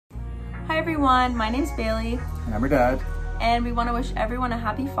everyone, my name's Bailey. And I'm her dad. And we want to wish everyone a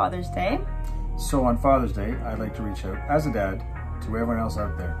happy Father's Day. So on Father's Day, I'd like to reach out as a dad to everyone else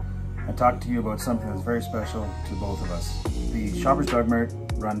out there and talk to you about something that's very special to both of us. The Shoppers Drug Mart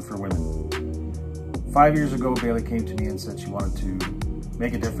Run for Women. 5 years ago, Bailey came to me and said she wanted to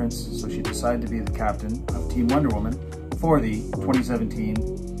make a difference, so she decided to be the captain of Team Wonder Woman for the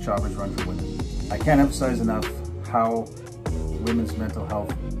 2017 Shoppers Run for Women. I can't emphasize enough how women's mental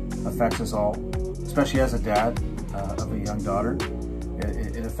health affects us all, especially as a dad of a young daughter.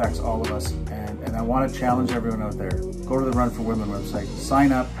 It affects all of us, and I want to challenge everyone out there. Go to the Run for Women website,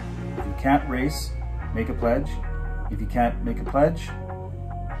 sign up. If you can't race, make a pledge. If you can't make a pledge,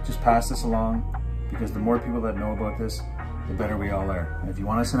 just pass this along, because the more people that know about this, the better we all are. And if you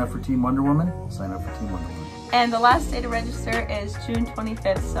want to sign up for Team Wonder Woman, sign up for Team Wonder Woman. And the last day to register is June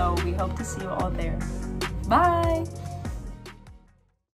 25th, so we hope to see you all there. Bye!